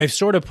I've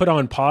sort of put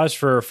on pause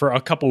for a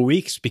couple of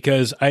weeks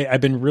because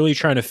I've been really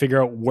trying to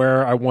figure out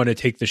where I want to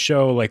take the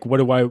show. Like, what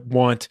do I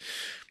want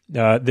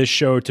this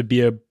show to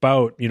be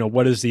about? You know,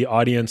 what does the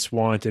audience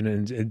want?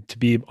 And to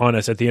be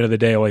honest, at the end of the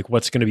day, like,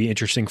 what's going to be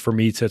interesting for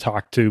me to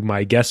talk to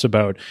my guests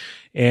about?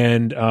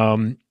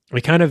 And we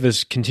kind of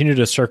has continued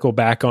to circle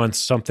back on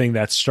something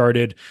that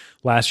started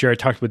last year. I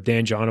talked with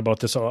Dan John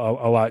about this a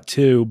lot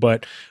too,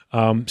 but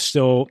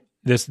still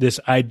this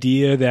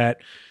idea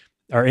that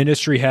our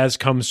industry has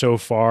come so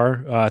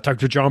far. I talked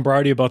to John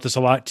Brody about this a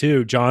lot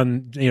too.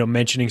 John,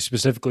 mentioning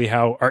specifically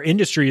how our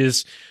industry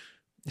is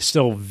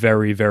still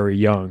very, very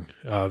young,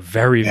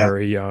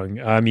 very young.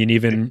 I mean,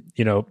 even,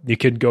 you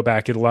could go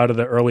back at a lot of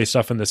the early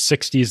stuff in the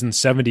 60s and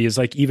 70s.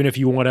 Like, even if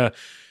you want to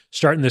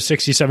start in the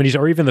 60s, 70s,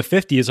 or even the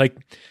 50s, like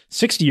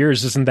 60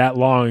 years isn't that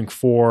long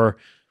for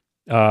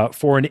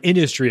an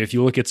industry. If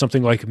you look at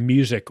something like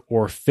music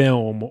or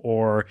film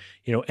or,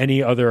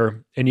 any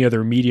other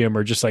medium,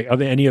 or just like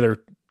any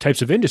other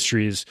types of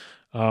industries,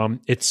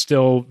 it's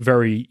still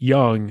very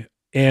young.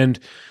 And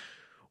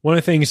one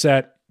of the things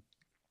that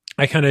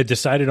I kind of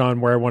decided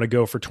on where I want to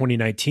go for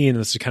 2019, and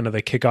this is kind of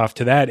the kickoff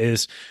to that,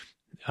 is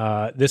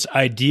this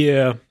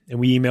idea, and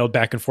we emailed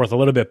back and forth a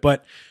little bit,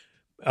 but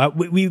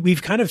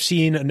we've kind of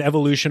seen an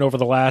evolution over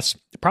the last,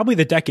 probably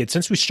the decade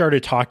since we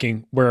started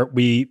talking, where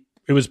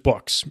it was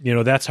books.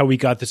 That's how we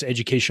got this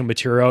educational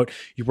material out.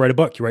 You write a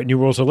book, you write New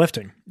Rules of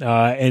Lifting.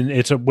 And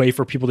it's a way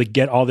for people to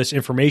get all this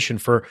information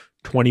for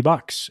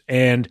 $20.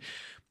 And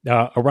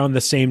around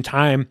the same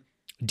time,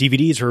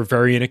 DVDs were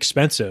very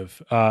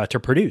inexpensive to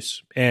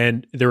produce.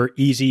 And they were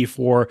easy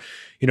for,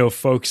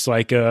 folks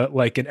like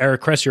an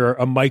Eric Cressy or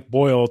a Mike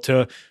Boyle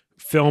to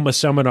film a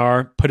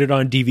seminar, put it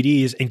on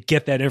DVDs, and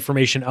get that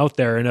information out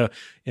there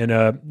in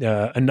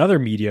another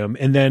medium.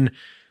 And then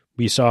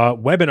we saw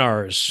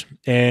webinars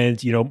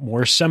and,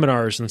 more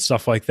seminars and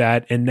stuff like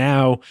that. And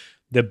now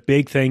the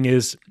big thing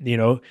is,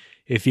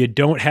 if you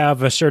don't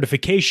have a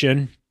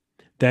certification,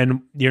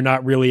 then you're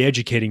not really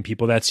educating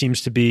people. That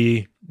seems to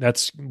be,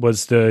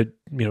 was the,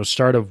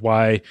 start of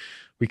why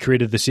we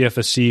created the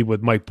CFSC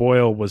with Mike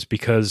Boyle, was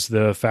because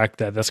the fact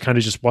that that's kind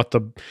of just what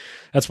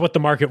the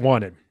market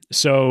wanted.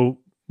 So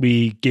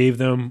we gave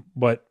them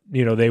what,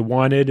 they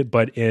wanted,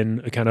 but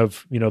in a kind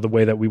of, the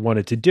way that we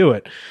wanted to do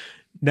it.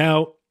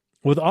 Now,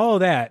 with all of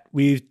that,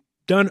 we've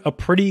done a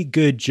pretty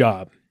good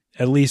job,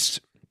 at least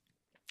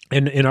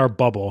in our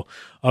bubble,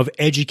 of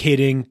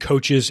educating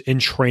coaches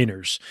and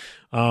trainers.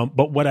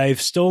 But what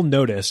I've still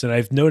noticed, and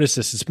I've noticed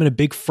this, it's been a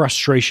big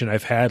frustration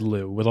I've had,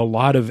 Lou, with a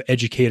lot of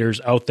educators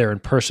out there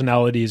and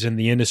personalities in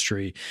the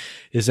industry,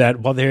 is that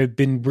while they've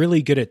been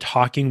really good at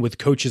talking with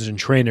coaches and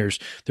trainers,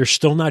 they're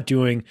still not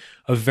doing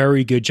a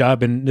very good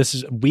job. And this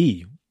is,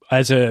 we,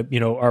 as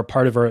are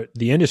part of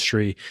the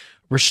industry,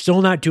 we're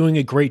still not doing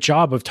a great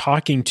job of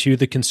talking to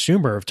the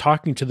consumer, of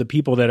talking to the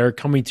people that are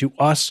coming to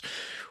us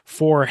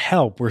for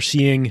help. We're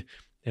seeing,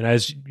 and I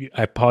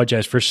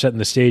apologize for setting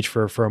the stage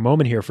for a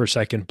moment here for a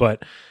second,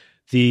 but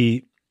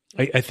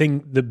I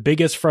think the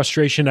biggest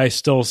frustration I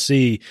still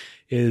see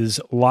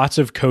is lots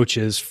of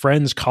coaches,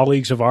 friends,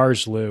 colleagues of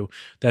ours, Lou,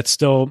 that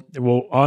still will